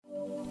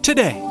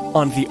Today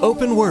on The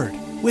Open Word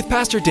with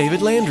Pastor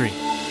David Landry.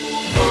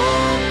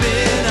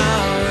 Open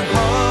our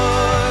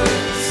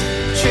hearts,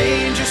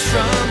 change us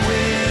from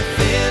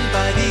within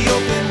by the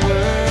open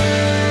word.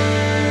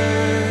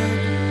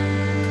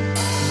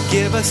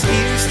 Give us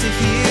ears to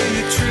hear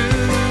your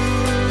truth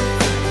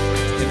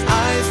and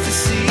eyes to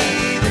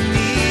see the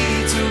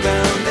needs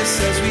around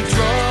us as we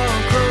draw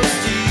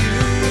close to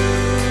you.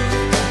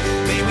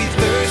 May we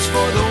thirst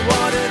for the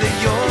water that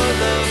your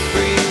love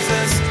brings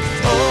us.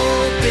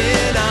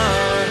 Open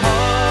our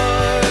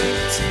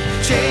hearts,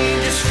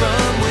 change us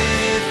from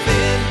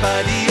within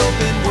by the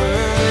open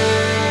word.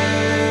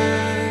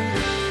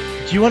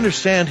 Do you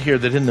understand here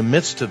that in the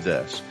midst of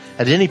this,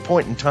 at any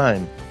point in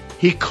time,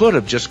 he could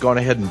have just gone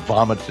ahead and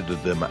vomited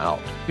them out.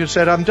 He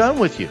said, I'm done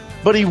with you.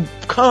 But he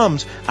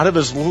comes out of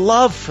his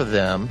love for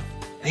them,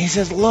 and he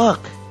says, look,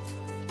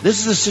 this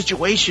is the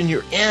situation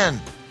you're in.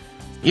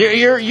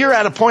 You're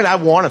at a point I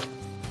want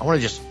to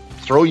just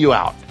throw you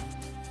out.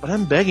 But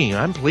I'm begging you,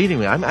 I'm pleading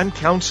you, I'm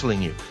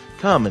counseling you.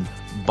 Come and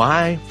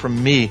buy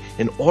from me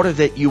in order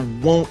that you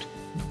won't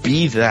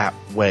be that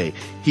way.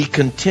 He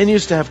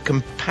continues to have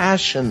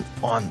compassion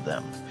on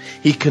them.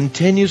 He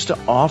continues to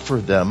offer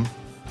them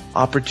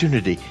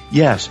opportunity.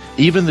 Yes,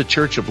 even the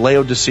church of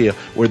Laodicea,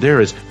 where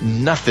there is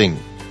nothing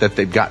that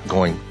they've got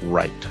going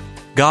right.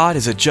 God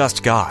is a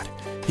just God.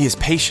 He is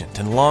patient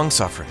and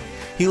long-suffering.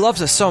 He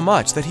loves us so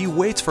much that He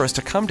waits for us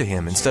to come to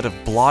Him instead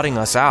of blotting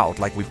us out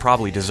like we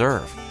probably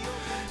deserve.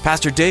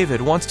 Pastor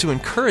David wants to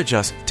encourage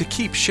us to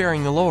keep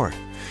sharing the Lord.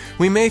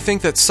 We may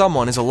think that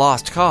someone is a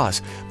lost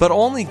cause, but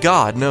only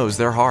God knows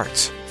their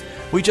hearts.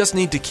 We just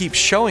need to keep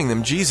showing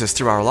them Jesus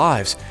through our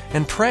lives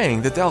and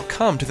praying that they'll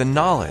come to the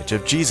knowledge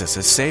of Jesus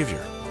as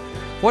Savior.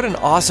 What an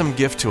awesome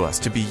gift to us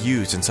to be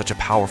used in such a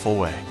powerful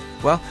way.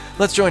 Well,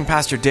 let's join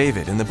Pastor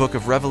David in the book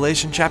of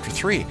Revelation chapter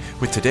 3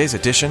 with today's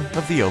edition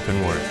of The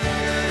Open Word.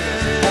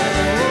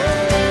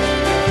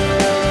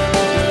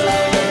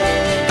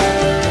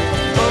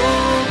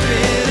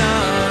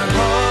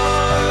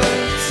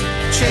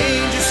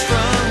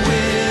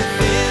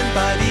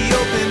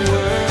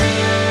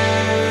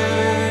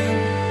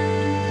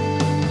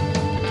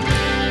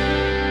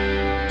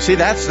 See,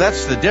 that's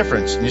the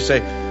difference. And you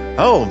say,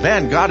 oh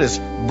man, God is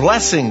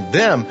blessing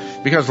them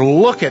because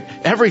look at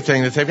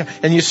everything that they've got.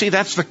 And you see,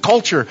 that's the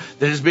culture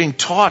that is being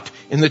taught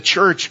in the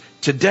church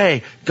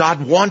today.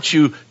 God wants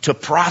you to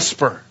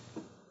prosper.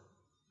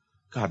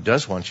 God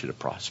does want you to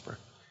prosper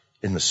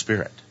in the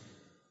Spirit.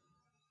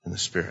 In the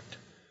Spirit.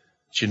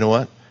 But you know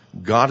what?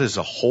 God is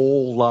a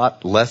whole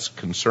lot less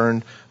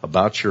concerned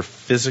about your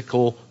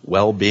physical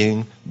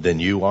well-being than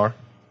you are.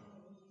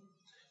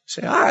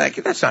 You say,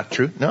 that's not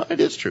true. No, it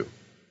is true.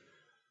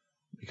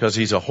 Because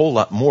He's a whole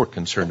lot more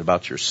concerned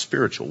about your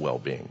spiritual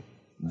well-being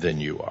than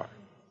you are.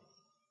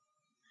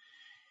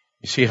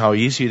 You see how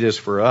easy it is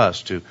for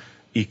us to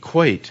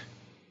equate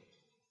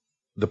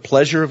the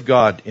pleasure of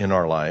God in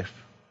our life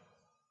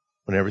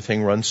when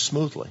everything runs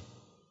smoothly.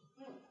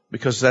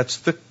 Because that's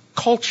the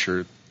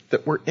culture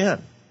that we're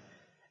in.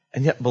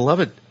 And yet,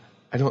 beloved,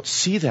 I don't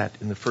see that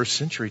in the first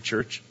century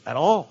church at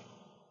all.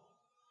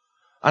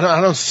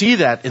 I don't see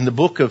that in the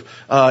book of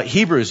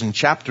Hebrews in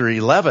chapter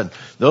 11.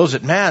 Those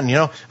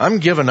that, I'm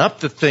giving up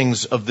the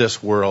things of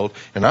this world,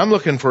 and I'm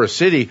looking for a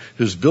city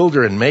whose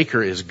builder and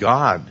maker is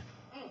God,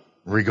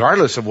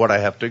 regardless of what I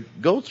have to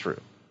go through.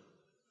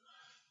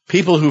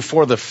 People who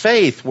for the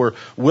faith were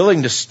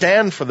willing to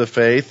stand for the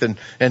faith and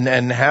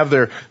have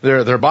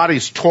their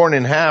bodies torn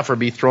in half or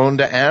be thrown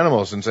to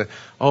animals and say,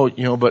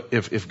 but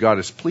if God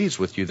is pleased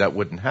with you, that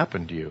wouldn't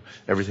happen to you.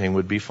 Everything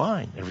would be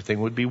fine.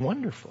 Everything would be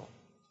wonderful.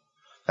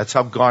 That's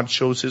how God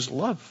shows His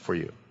love for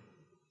you.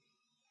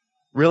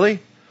 Really?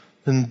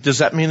 Then does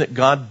that mean that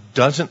God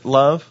doesn't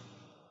love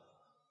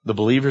the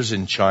believers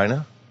in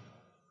China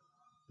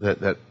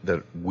that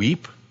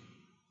weep,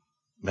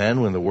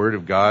 when the Word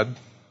of God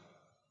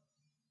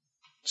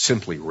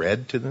simply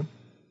read to them?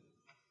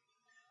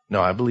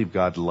 No, I believe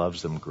God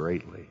loves them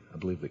greatly. I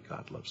believe that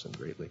God loves them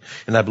greatly.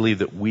 And I believe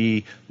that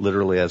we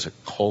literally as a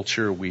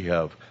culture, we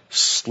have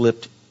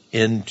slipped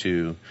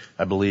into,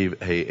 I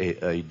believe,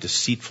 a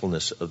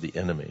deceitfulness of the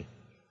enemy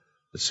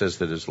that says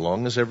that as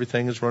long as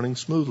everything is running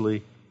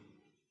smoothly,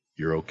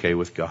 you're okay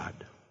with God.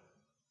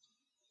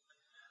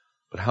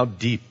 But how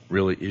deep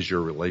really is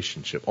your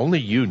relationship? Only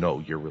you know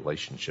your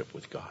relationship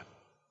with God.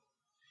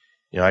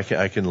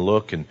 I can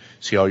look and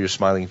see all your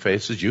smiling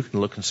faces. You can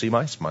look and see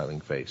my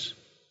smiling face.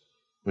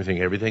 We think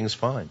everything's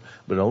fine.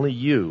 But only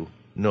you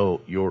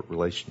know your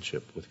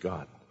relationship with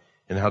God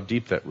and how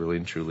deep that really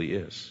and truly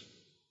is.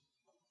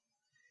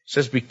 It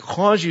says,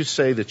 because you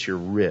say that you're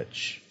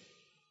rich,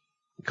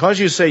 because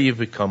you say you've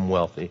become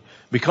wealthy,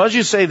 because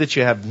you say that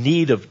you have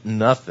need of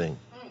nothing,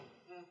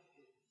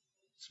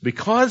 it's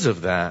because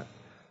of that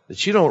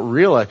you don't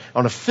realize,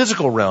 on a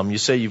physical realm you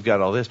say you've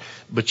got all this,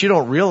 but you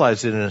don't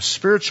realize that in a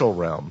spiritual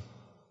realm,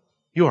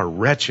 you are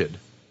wretched,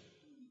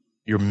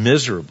 you're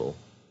miserable,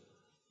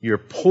 you're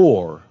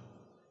poor,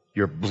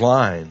 you're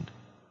blind,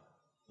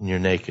 and you're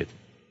naked.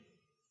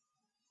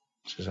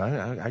 He says,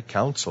 I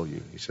counsel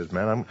you. He says,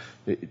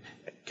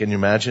 can you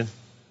imagine?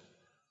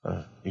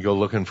 You go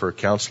looking for a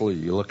counselor,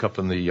 you look up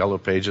in the yellow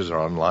pages or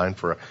online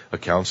for a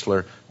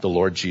counselor, the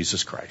Lord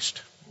Jesus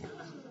Christ.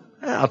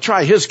 I'll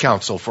try his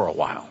counsel for a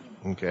while,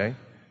 okay?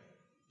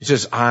 He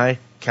says, I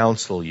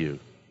counsel you.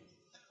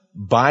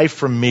 Buy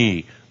from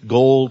me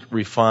gold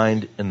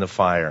refined in the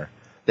fire,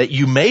 that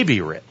you may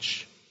be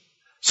rich.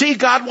 See,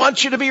 God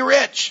wants you to be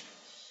rich.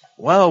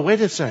 Well,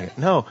 wait a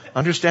second. No,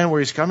 understand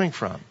where he's coming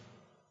from.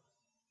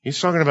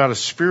 He's talking about a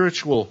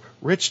spiritual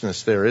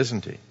richness there,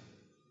 isn't he?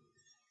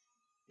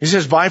 He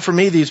says, buy for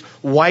me these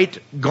white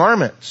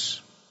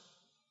garments,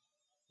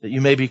 that you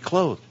may be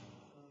clothed.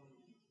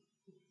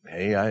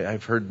 Hey,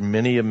 I've heard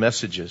many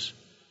messages.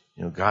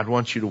 God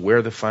wants you to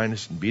wear the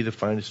finest and be the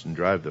finest and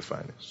drive the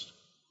finest.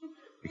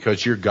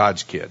 Because you're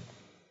God's kid.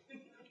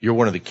 You're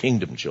one of the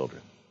kingdom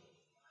children.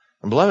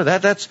 And beloved,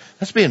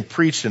 that's being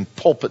preached in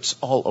pulpits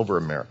all over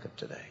America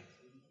today.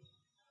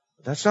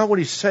 That's not what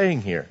he's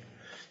saying here.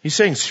 He's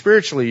saying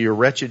spiritually you're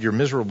wretched, you're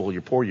miserable,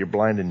 you're poor, you're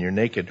blind, and you're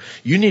naked.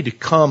 You need to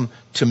come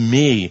to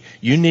me.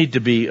 You need to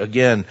be,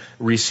 again,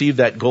 receive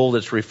that gold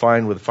that's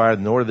refined with fire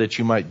in order that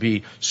you might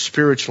be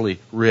spiritually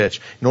rich,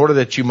 in order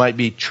that you might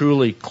be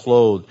truly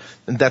clothed,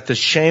 and that the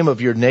shame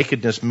of your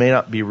nakedness may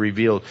not be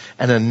revealed,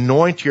 and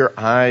anoint your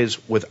eyes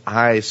with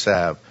eye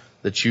salve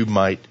that you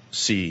might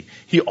see.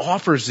 He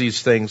offers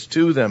these things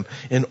to them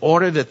in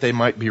order that they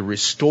might be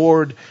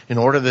restored, in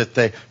order that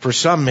they, for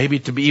some, maybe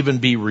to even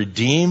be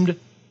redeemed,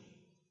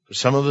 for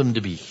some of them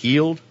to be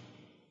healed.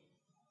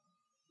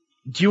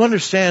 Do you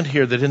understand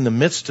here that in the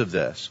midst of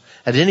this,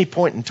 at any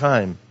point in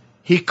time,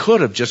 he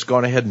could have just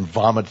gone ahead and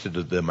vomited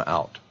them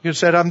out. He could have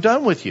said, I'm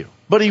done with you.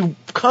 But he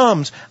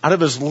comes out of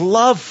his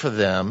love for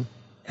them,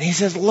 and he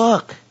says,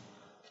 look,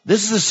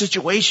 this is the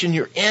situation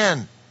you're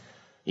in.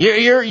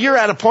 You're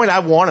at a point I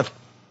want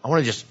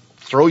to just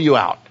throw you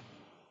out.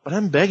 But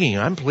I'm begging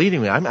you, I'm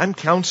pleading you, I'm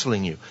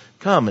counseling you.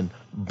 Come and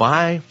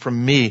buy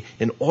from me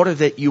in order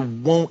that you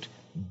won't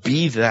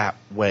be that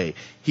way.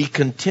 He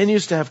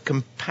continues to have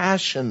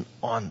compassion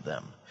on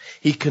them.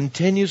 He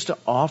continues to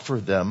offer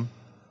them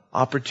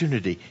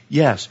opportunity.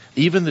 Yes,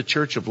 even the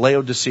church of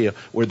Laodicea,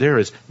 where there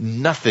is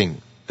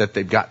nothing that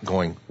they've got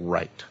going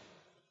right.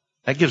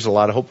 That gives a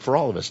lot of hope for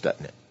all of us,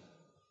 doesn't it?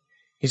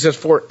 He says,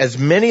 for as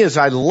many as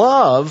I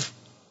love,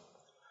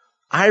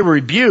 I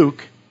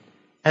rebuke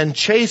and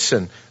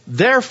chasten.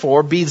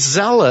 Therefore, be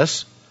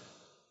zealous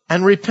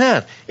and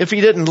repent. If he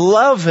didn't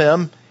love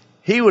him,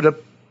 he would have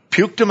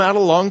puked him out a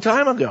long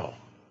time ago.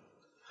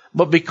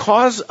 But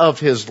because of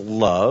his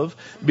love,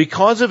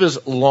 because of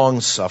his long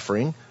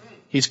suffering,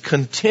 he's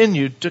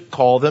continued to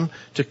call them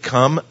to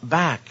come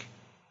back.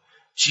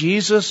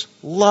 Jesus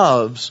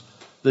loves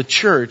the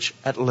church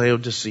at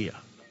Laodicea.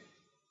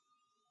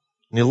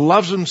 And he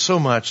loves them so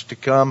much to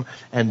come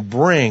and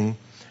bring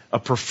a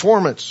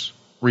performance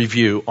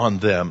review on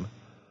them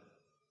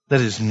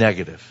that is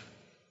negative.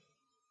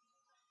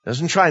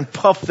 Doesn't try and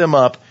puff them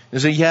up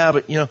and say, yeah,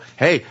 but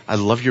hey, I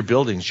love your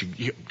buildings.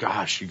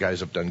 Gosh, you guys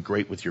have done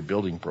great with your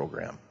building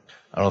program.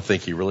 I don't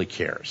think he really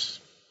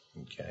cares.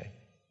 Okay.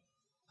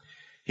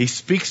 He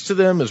speaks to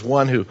them as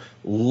one who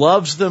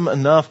loves them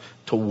enough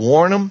to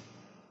warn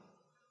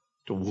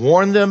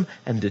them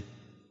and to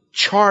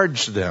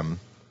charge them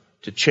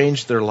to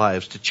change their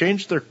lives, to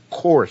change their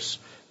course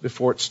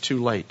before it's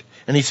too late.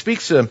 And he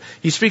speaks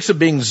of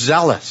being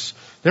zealous.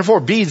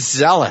 Therefore, be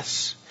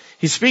zealous.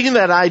 He's speaking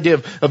that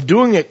idea of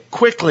doing it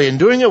quickly and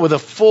doing it with a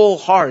full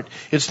heart.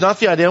 It's not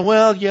the idea,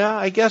 well, yeah,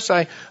 I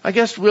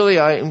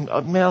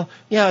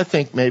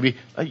think maybe,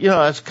 I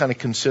was kind of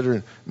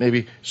considering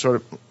maybe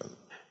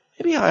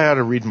I ought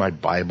to read my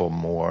Bible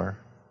more.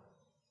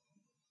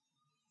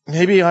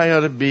 Maybe I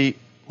ought to be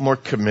more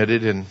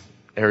committed in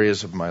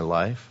areas of my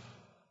life.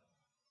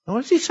 And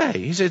what does he say?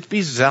 He says,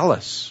 be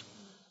zealous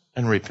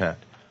and repent.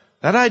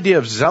 That idea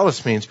of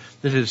zealous means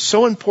that it is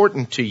so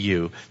important to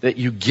you that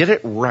you get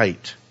it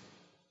right,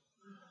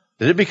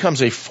 that it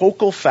becomes a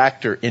focal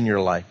factor in your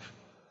life.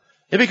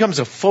 It becomes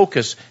a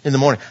focus in the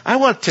morning. I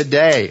want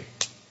today.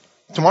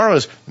 Tomorrow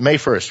is May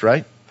 1st,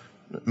 right?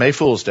 May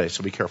Fool's Day,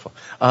 so be careful.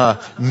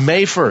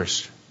 May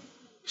 1st.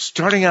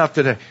 Starting out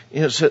today.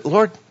 Say,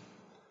 Lord,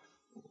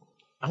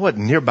 I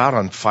wasn't near about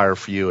on fire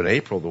for you in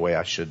April the way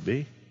I should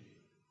be.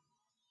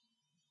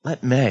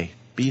 Let May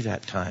be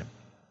that time.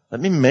 Let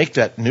me make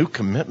that new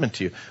commitment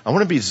to you. I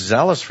want to be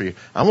zealous for you.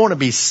 I want to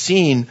be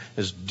seen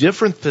as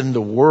different than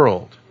the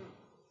world.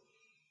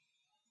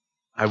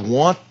 I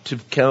want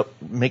to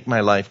make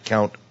my life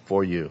count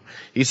for you.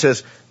 He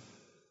says,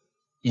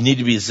 you need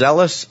to be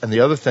zealous, and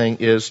the other thing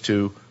is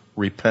to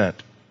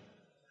repent.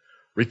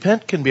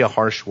 Repent can be a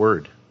harsh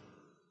word.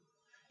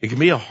 It can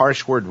be a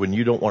harsh word when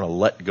you don't want to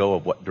let go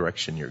of what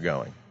direction you're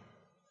going.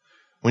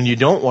 When you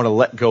don't want to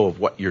let go of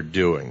what you're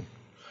doing.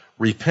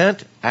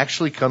 Repent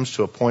actually comes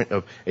to a point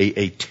of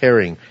a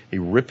tearing, a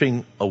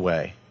ripping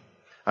away.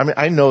 I mean,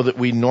 I know that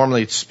we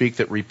normally speak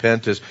that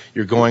repent is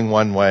you're going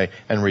one way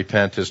and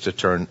repent is to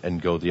turn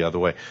and go the other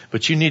way.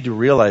 But you need to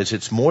realize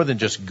it's more than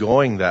just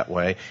going that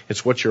way.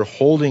 It's what you're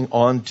holding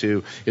on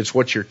to. It's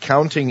what you're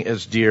counting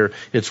as dear.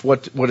 It's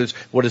what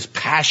is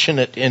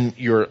passionate in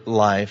your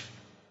life.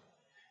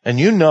 And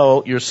you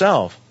know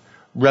yourself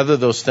whether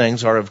those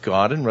things are of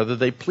God and whether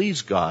they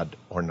please God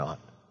or not.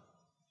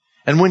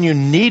 And when you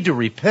need to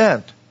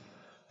repent,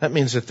 that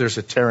means that there's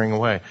a tearing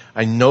away.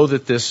 I know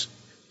that this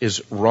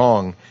is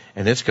wrong,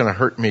 and it's going to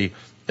hurt me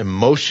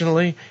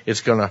emotionally.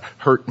 It's going to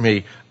hurt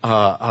me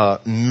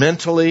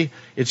mentally.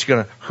 It's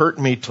going to hurt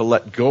me to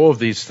let go of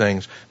these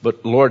things.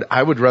 But Lord,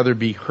 I would rather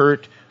be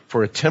hurt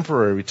for a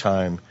temporary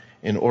time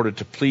in order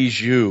to please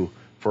you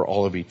for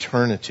all of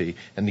eternity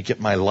and to get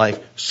my life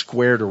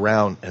squared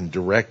around and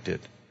directed.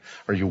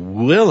 Are you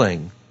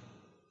willing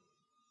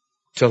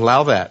to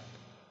allow that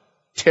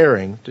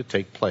tearing to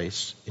take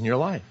place in your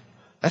life?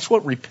 That's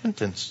what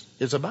repentance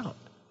is about.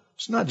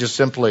 It's not just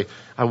simply,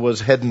 I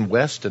was heading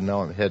west and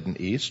now I'm heading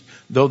east,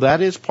 though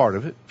that is part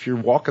of it. If you're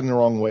walking the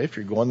wrong way, if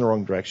you're going the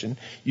wrong direction,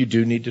 you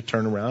do need to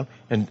turn around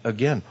and,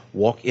 again,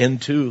 walk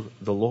into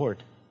the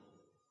Lord.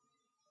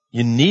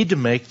 You need to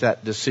make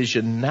that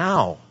decision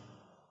now,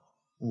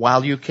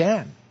 while you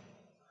can.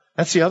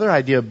 That's the other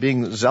idea of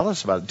being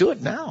zealous about it. Do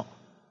it now.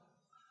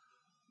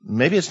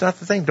 Maybe it's not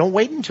the thing. Don't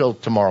wait until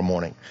tomorrow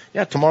morning.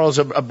 Yeah, tomorrow's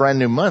a brand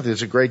new month.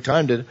 It's a great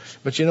time to,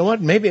 but you know what?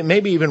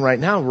 Maybe even right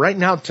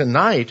now,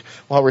 tonight,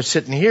 while we're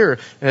sitting here,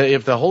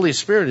 if the Holy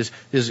Spirit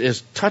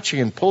is touching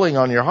and pulling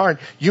on your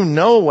heart, you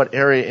know what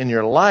area in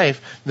your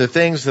life, the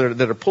things that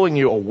are pulling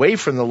you away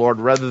from the Lord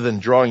rather than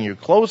drawing you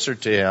closer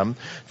to Him,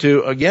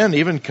 to again,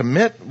 even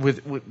commit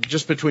with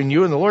just between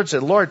you and the Lord. Say,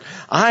 Lord,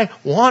 I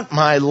want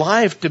my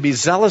life to be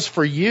zealous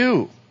for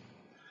you.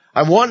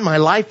 I want my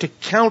life to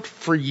count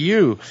for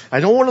you. I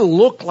don't want to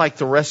look like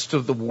the rest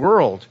of the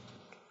world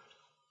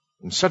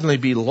and suddenly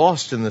be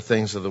lost in the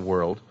things of the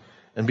world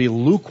and be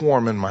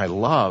lukewarm in my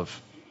love,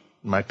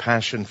 my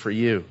passion for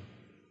you.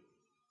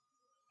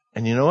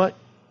 And you know what?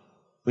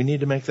 We need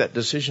to make that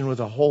decision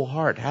with a whole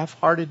heart.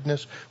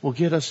 Half-heartedness will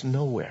get us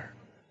nowhere.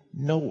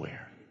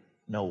 Nowhere.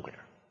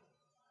 Nowhere.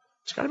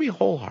 It's got to be a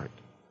whole heart.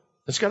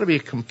 It's got to be a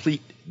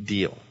complete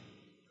deal.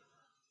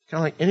 Kind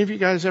of like, any of you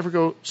guys ever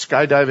go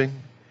skydiving?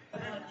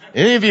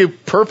 Any of you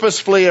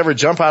purposefully ever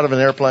jump out of an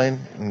airplane?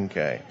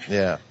 Okay,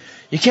 yeah.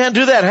 You can't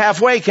do that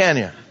halfway, can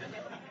you?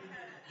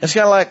 It's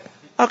kind of like,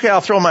 okay, I'll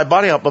throw my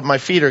body out, but my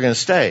feet are going to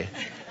stay.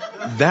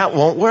 That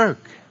won't work.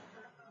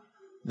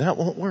 That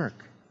won't work.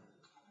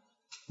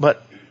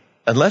 But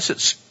unless it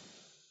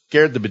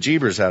scared the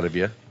bejeebers out of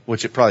you,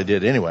 which it probably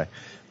did anyway,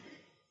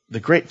 the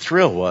great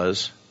thrill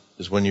is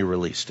when you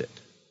released it.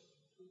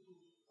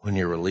 When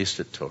you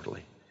released it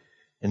totally.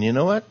 And you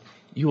know what?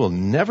 You will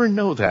never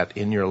know that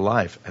in your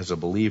life as a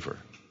believer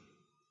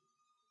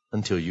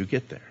until you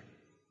get there.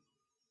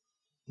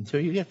 Until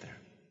you get there.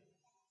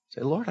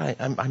 Say, Lord,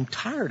 I'm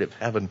tired of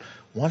having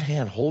one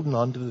hand holding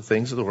on to the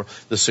things of the world,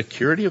 the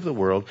security of the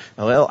world.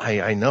 Well,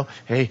 I know,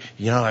 hey,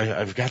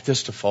 I've got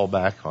this to fall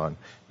back on.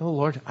 No,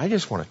 Lord, I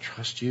just want to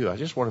trust you. I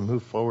just want to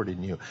move forward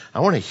in you. I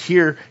want to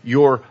hear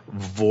your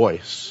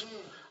voice.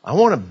 I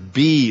want to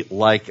be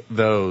like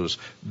those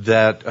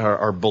that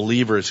are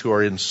believers who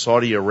are in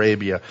Saudi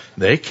Arabia.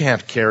 They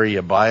can't carry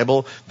a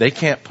Bible. They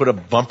can't put a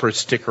bumper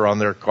sticker on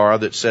their car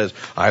that says,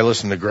 I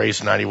listen to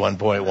Grace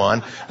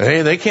 91.1.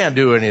 They can't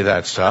do any of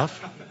that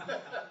stuff.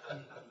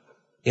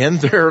 In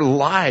their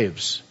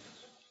lives,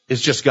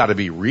 it's just got to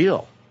be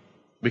real,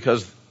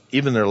 because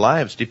even their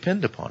lives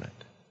depend upon it.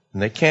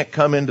 And they can't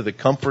come into the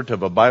comfort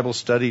of a Bible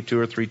study 2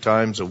 or 3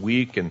 times a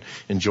week and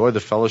enjoy the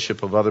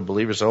fellowship of other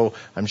believers. Oh,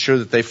 I'm sure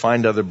that they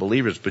find other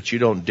believers, but you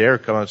don't dare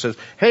come and say,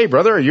 hey,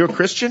 brother, are you a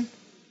Christian?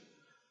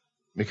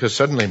 Because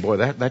suddenly, boy,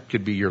 that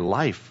could be your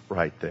life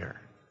right there.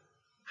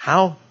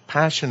 How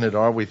passionate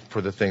are we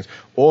for the things?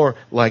 Or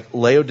like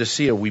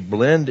Laodicea, we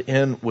blend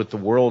in with the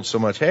world so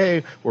much.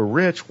 Hey, we're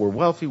rich, we're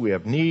wealthy, we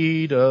have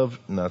need of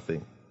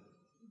nothing.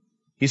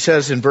 He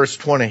says in verse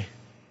 20,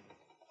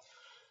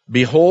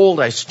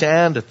 behold, I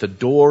stand at the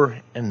door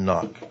and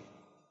knock. And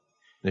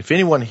if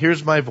anyone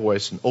hears my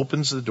voice and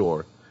opens the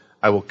door,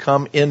 I will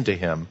come into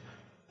him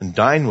and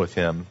dine with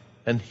him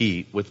and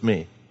he with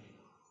me.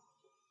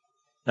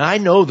 Now, I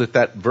know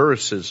that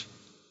verse is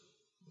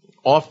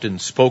often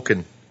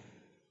spoken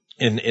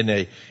in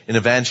an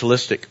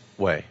evangelistic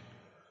way.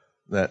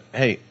 That,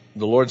 hey,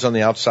 the Lord's on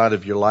the outside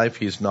of your life.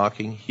 He's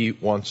knocking. He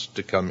wants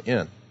to come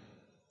in.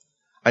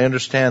 I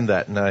understand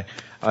that, and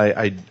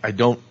I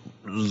don't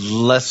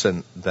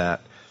lessen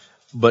that.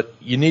 But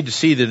you need to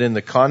see that in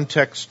the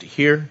context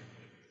here,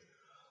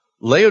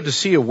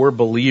 Laodicea were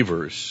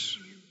believers,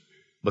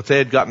 but they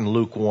had gotten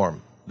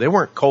lukewarm. They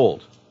weren't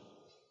cold.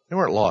 They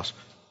weren't lost.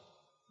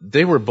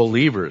 They were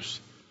believers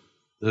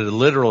that had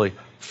literally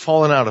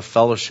fallen out of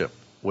fellowship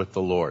with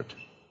the Lord.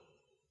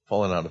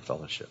 Fallen out of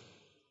fellowship.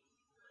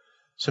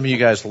 Some of you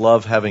guys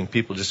love having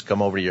people just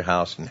come over to your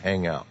house and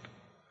hang out.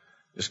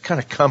 Just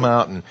kind of come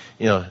out and,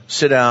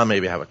 sit down,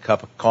 maybe have a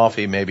cup of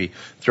coffee, maybe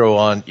throw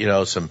on,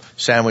 some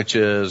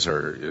sandwiches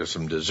or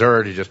some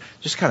dessert. You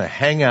just kind of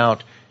hang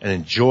out and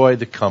enjoy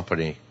the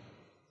company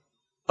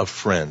of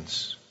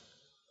friends.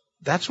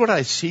 That's what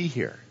I see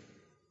here.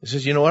 He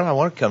says, you know what? I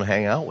want to come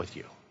hang out with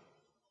you.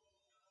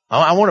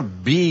 I want to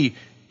be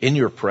in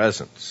your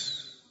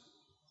presence.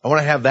 I want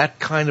to have that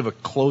kind of a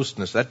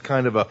closeness, that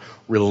kind of a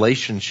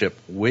relationship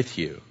with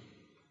you.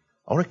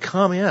 I want to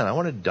come in. I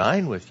want to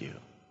dine with you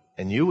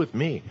and you with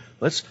me.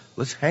 Let's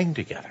hang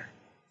together.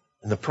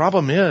 And the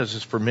problem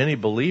is for many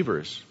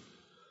believers,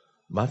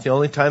 about the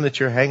only time that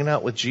you're hanging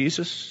out with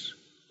Jesus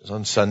is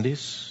on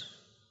Sundays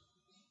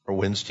or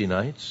Wednesday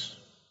nights,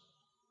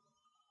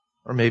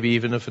 or maybe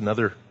even if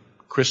another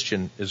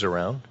Christian is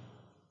around.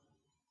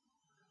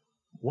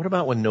 What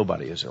about when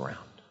nobody is around?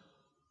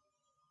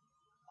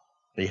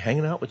 Are you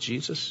hanging out with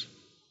Jesus?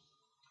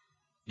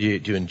 Do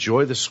you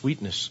enjoy the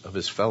sweetness of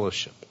his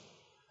fellowship,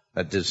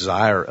 that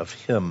desire of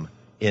him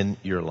in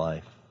your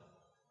life?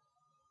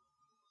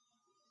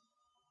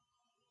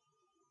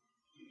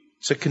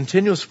 It's a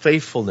continuous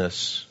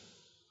faithfulness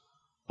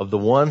of the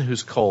one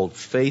who's called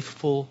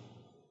faithful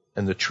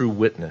and the true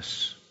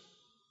witness.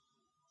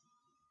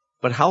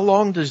 But how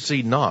long does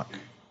he knock?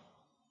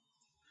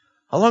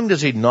 How long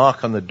does he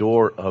knock on the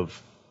door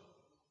of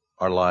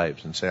our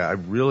lives and say, I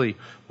really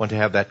want to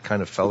have that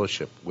kind of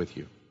fellowship with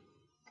you?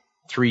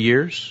 3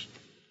 years?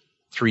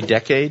 3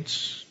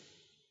 decades?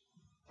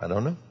 I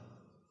don't know.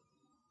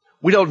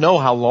 We don't know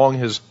how long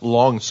his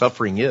long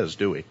suffering is,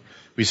 do we?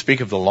 We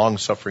speak of the long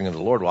suffering of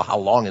the Lord. Well, how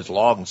long is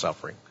long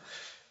suffering?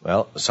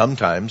 Well,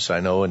 sometimes I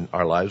know in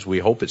our lives we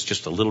hope it's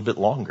just a little bit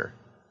longer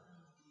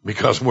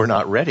because we're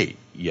not ready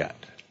yet.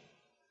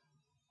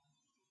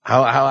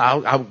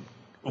 How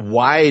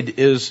wide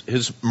is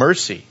his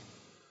mercy?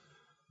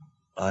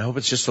 I hope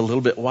it's just a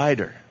little bit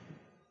wider.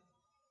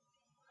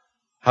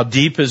 How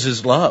deep is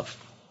his love?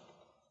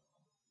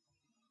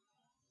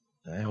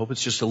 I hope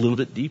it's just a little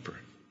bit deeper.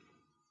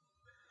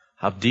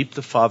 How deep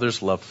the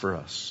Father's love for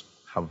us.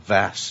 How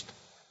vast,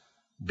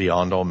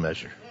 beyond all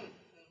measure.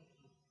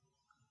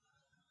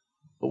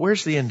 But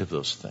where's the end of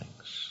those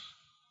things?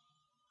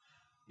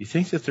 You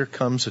think that there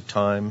comes a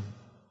time,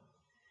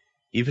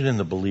 even in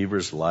the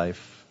believer's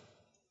life,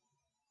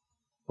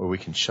 where we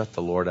can shut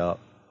the Lord out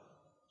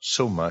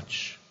so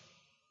much?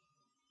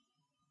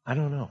 I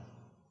don't know.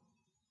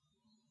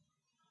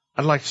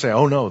 I'd like to say,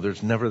 oh no,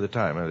 there's never the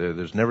time.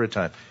 There's never a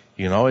time.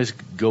 You can always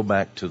go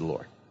back to the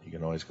Lord. You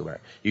can always go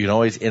back. You can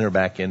always enter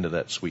back into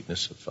that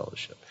sweetness of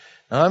fellowship.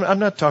 Now, I'm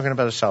not talking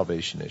about a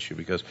salvation issue,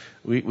 because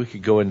we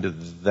could go into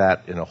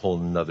that in a whole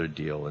nother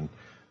deal. And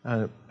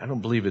I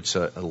don't believe it's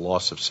a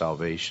loss of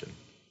salvation.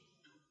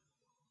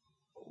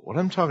 What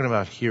I'm talking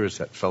about here is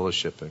that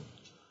fellowshipping,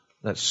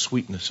 that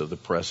sweetness of the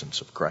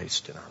presence of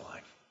Christ in our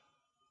life.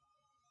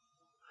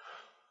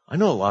 I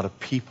know a lot of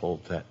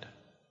people that,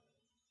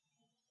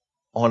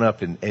 on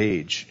up in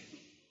age,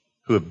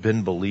 who have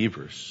been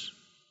believers,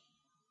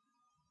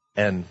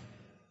 and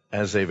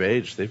as they've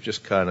aged, they've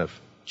just kind of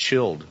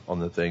chilled on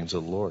the things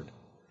of the Lord.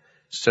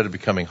 Instead of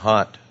becoming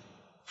hot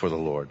for the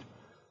Lord,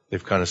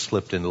 they've kind of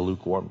slipped into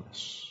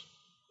lukewarmness.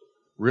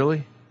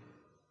 Really?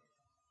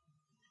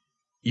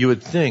 You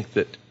would think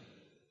that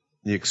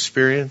the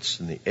experience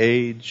and the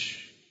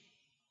age,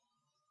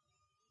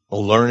 the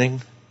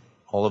learning,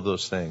 all of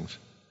those things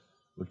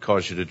would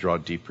cause you to draw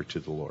deeper to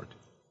the Lord.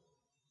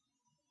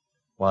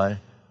 Why?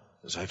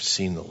 Because I've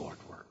seen the Lord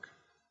work.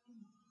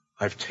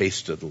 I've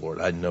tasted the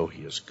Lord. I know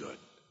he is good.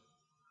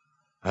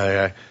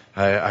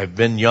 I've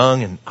been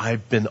young and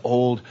I've been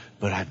old,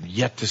 but I've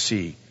yet to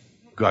see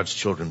God's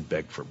children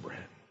beg for bread.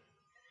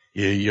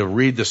 You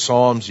read the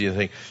Psalms, you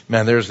think,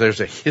 man, there's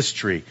a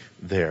history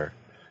there.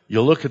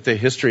 You look at the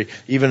history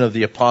even of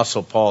the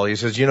Apostle Paul. He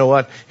says, you know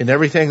what? In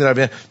everything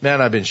that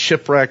I've been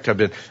shipwrecked, I've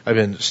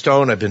been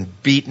stoned, I've been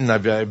beaten,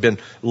 I've been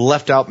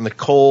left out in the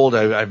cold,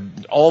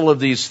 all of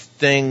these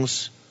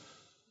things.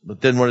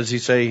 But then what does he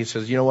say? He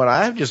says, you know what?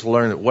 I've just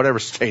learned that whatever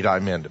state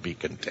I'm in, to be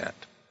content.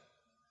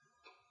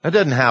 That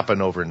doesn't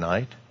happen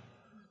overnight.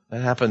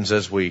 That happens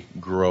as we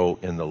grow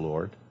in the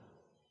Lord.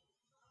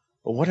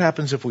 But what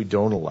happens if we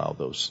don't allow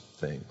those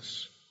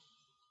things?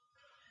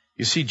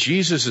 You see,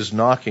 Jesus is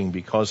knocking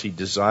because he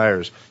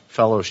desires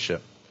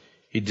fellowship.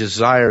 He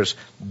desires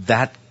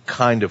that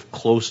kind of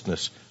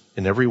closeness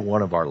in every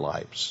one of our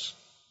lives.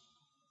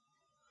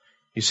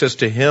 He says,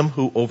 to him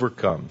who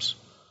overcomes,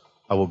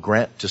 I will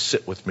grant to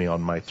sit with me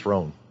on my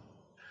throne,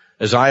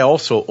 as I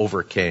also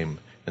overcame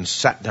and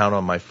sat down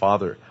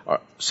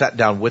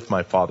with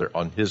my Father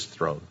on his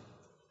throne.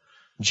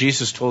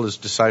 Jesus told his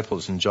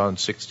disciples in John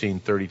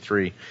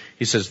 16:33,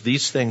 he says,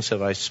 these things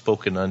have I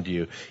spoken unto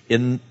you,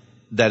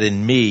 that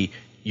in me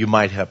you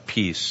might have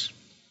peace.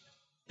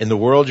 In the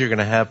world you're going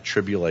to have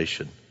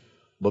tribulation,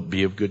 but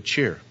be of good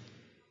cheer.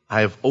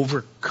 I have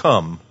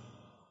overcome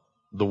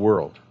the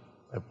world.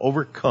 I've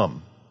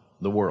overcome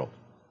the world.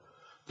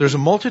 There's a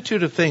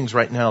multitude of things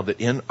right now that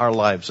in our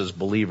lives as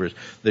believers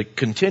that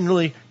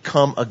continually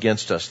come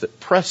against us, that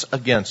press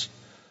against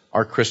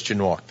our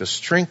Christian walk, the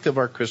strength of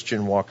our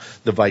Christian walk,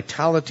 the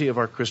vitality of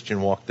our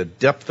Christian walk, the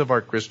depth of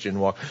our Christian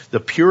walk, the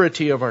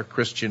purity of our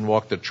Christian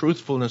walk, the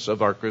truthfulness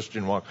of our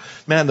Christian walk.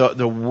 Man,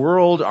 the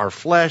world, our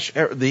flesh,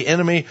 the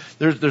enemy,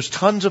 there's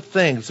tons of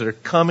things that are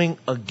coming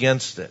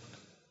against it.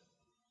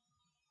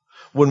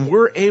 When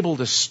we're able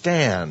to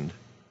stand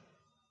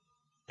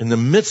in the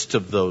midst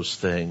of those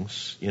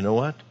things, you know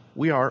what?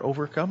 We are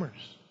overcomers.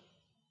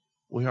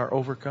 We are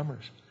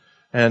overcomers.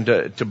 And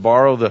to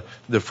borrow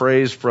the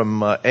phrase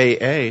from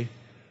AA,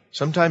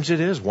 sometimes it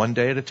is one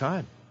day at a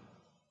time.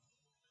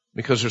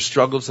 Because there's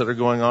struggles that are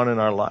going on in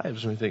our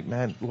lives, and we think,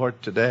 man,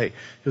 Lord, today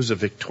it was a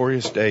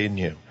victorious day in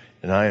you,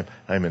 and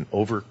I'm an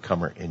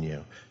overcomer in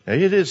you. Now,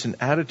 it is an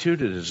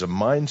attitude, it is a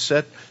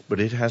mindset, but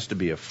it has to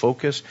be a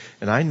focus.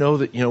 And I know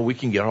that, we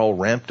can get all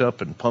ramped up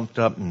and pumped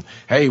up, and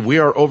hey, we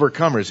are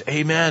overcomers.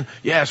 Amen.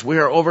 Yes, we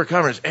are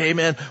overcomers.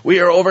 Amen.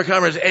 We are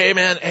overcomers.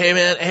 Amen.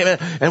 Amen. Amen.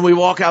 And we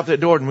walk out the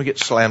door and we get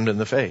slammed in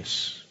the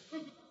face.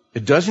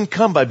 It doesn't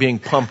come by being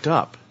pumped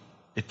up.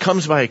 It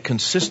comes by a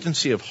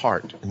consistency of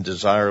heart and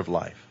desire of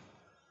life.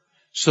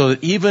 So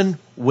that even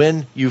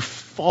when you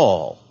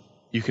fall,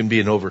 you can be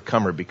an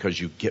overcomer because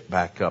you get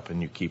back up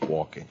and you keep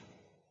walking.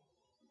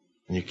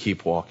 And you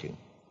keep walking.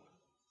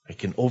 I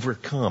can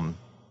overcome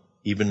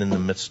even in the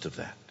midst of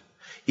that.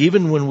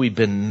 Even when we've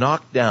been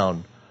knocked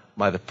down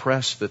by the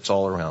press that's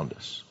all around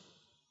us,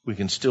 we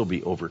can still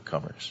be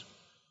overcomers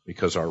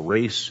because our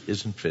race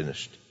isn't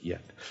finished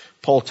yet.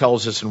 Paul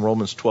tells us in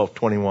Romans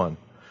 12:21,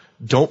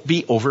 don't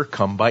be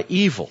overcome by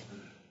evil,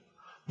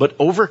 but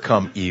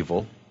overcome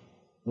evil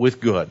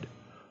with good.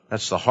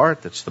 That's the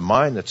heart, that's the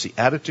mind, that's the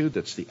attitude,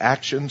 that's the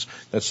actions,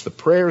 that's the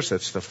prayers,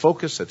 that's the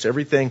focus, that's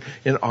everything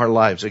in our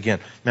lives. Again,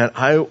 man,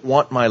 I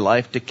want my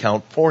life to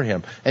count for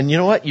Him. And you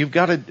know what? You've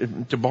got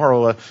to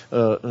borrow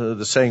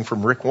the saying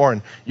from Rick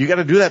Warren, you got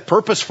to do that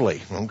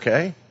purposefully,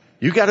 okay?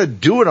 You got to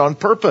do it on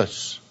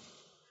purpose.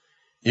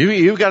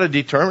 You've got to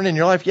determine in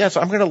your life, yes,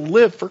 I'm going to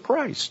live for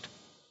Christ.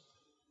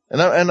 And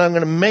I'm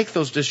going to make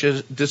those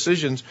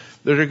decisions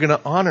that are going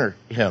to honor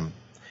Him.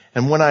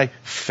 And when I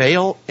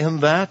fail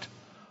in that,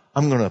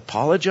 I'm going to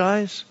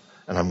apologize,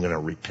 and I'm going to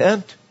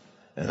repent,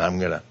 and I'm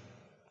going to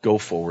go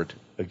forward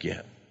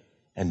again.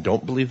 And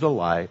don't believe the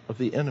lie of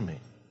the enemy.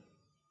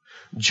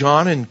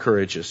 John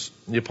encourages,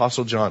 the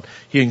Apostle John,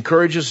 he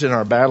encourages in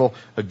our battle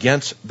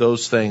against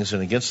those things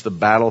and against the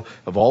battle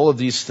of all of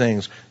these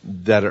things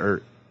that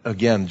are,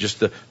 again, just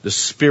the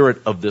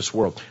spirit of this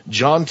world.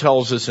 John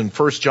tells us in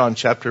 1 John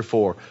chapter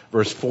 4,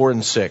 verse 4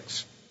 and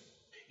 6.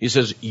 He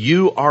says,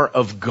 you are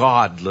of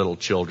God, little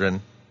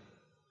children,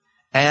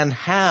 and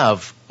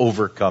have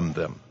overcome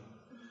them,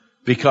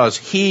 because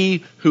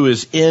he who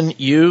is in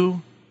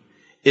you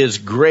is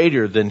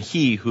greater than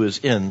he who is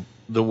in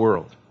the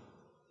world.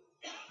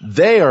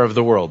 They are of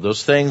the world.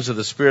 Those things of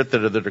the Spirit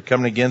that are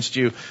coming against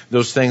you,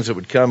 those things that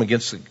would come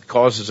against the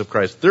causes of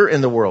Christ, they're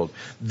in the world.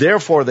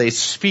 Therefore they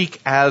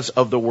speak as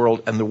of the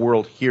world, and the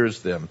world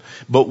hears them.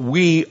 But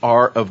we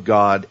are of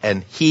God,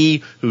 and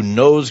he who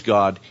knows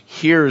God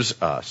hears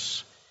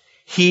us.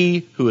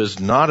 He who is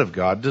not of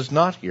God does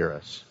not hear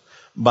us.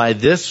 By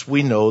this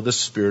we know the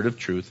spirit of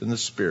truth and the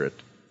spirit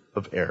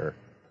of error.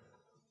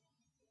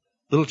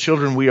 Little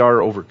children, we are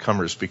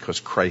overcomers because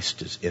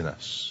Christ is in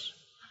us.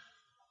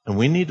 And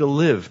we need to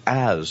live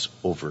as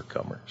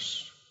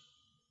overcomers.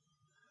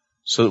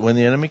 So that when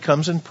the enemy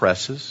comes and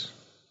presses,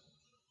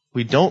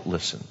 we don't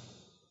listen.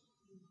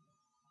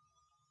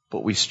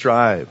 But we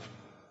strive.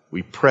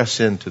 We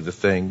press into the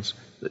things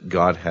that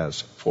God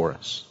has for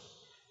us.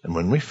 And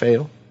when we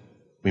fail,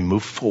 we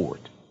move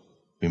forward.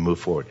 We move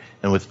forward.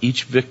 And with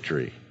each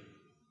victory,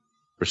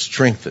 we're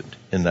strengthened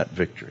in that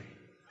victory.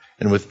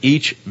 And with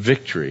each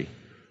victory,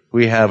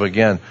 we have,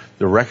 again,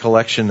 the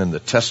recollection and the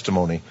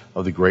testimony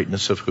of the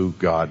greatness of who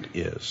God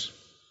is.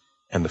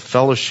 And the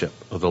fellowship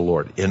of the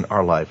Lord in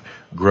our life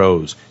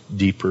grows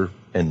deeper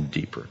and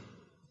deeper.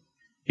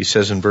 He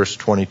says in verse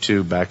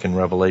 22 back in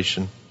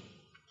Revelation,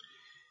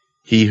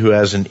 he who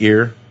has an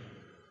ear,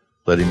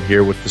 let him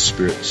hear what the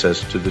Spirit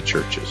says to the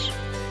churches.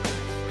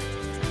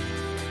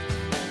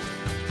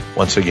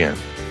 Once again,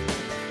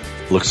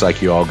 looks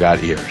like you all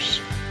got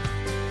ears.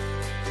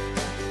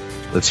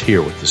 Let's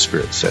hear what the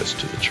Spirit says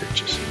to the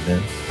churches.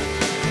 Amen.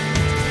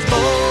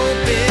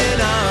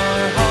 Open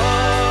our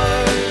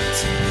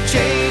hearts,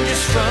 change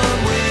us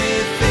from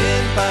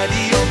within by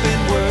the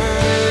open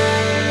word.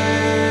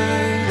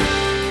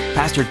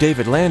 Pastor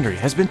David Landry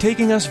has been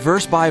taking us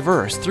verse by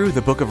verse through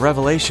the book of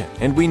Revelation,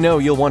 and we know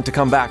you'll want to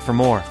come back for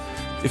more.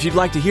 If you'd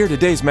like to hear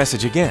today's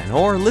message again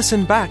or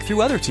listen back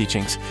through other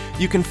teachings,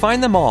 you can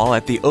find them all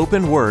at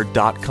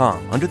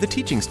theopenword.com under the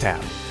Teachings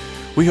tab.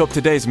 We hope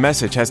today's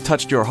message has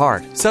touched your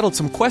heart, settled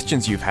some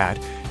questions you've had,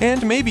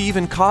 and maybe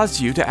even caused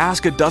you to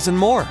ask a dozen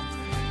more.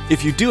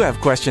 If you do have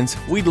questions,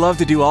 we'd love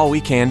to do all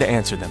we can to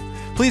answer them.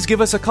 Please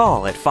give us a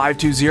call at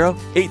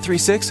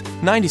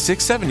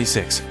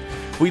 520-836-9676.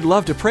 We'd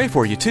love to pray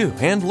for you too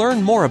and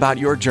learn more about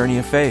your journey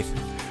of faith.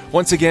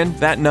 Once again,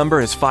 that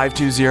number is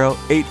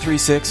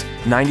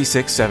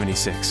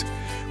 520-836-9676.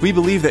 We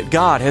believe that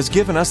God has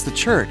given us the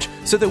church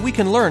so that we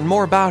can learn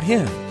more about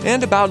Him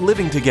and about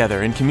living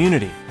together in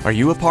community. Are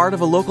you a part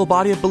of a local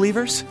body of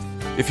believers?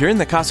 If you're in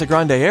the Casa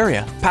Grande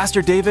area,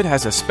 Pastor David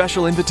has a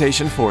special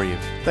invitation for you.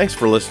 Thanks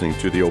for listening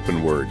to The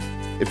Open Word.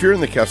 If you're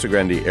in the Casa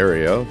Grande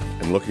area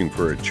and looking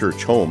for a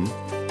church home,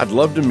 I'd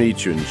love to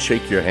meet you and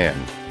shake your hand.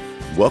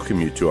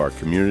 Welcome you to our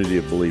community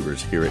of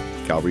believers here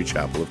at Calvary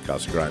Chapel of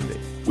Casa Grande.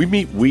 We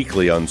meet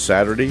weekly on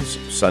Saturdays,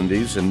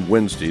 Sundays, and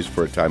Wednesdays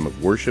for a time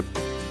of worship,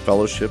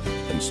 fellowship,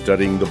 and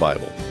studying the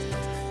Bible.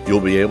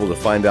 You'll be able to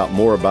find out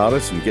more about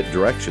us and get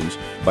directions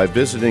by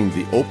visiting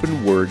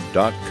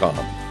theopenword.com.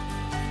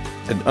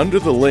 And under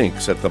the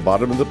links at the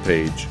bottom of the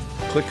page,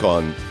 click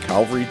on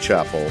Calvary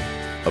Chapel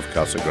of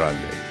Casa Grande.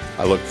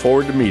 I look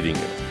forward to meeting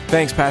you.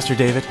 Thanks, Pastor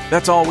David.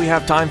 That's all we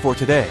have time for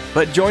today.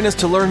 But join us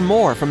to learn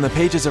more from the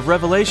pages of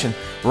Revelation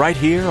right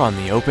here on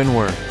the Open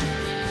Word.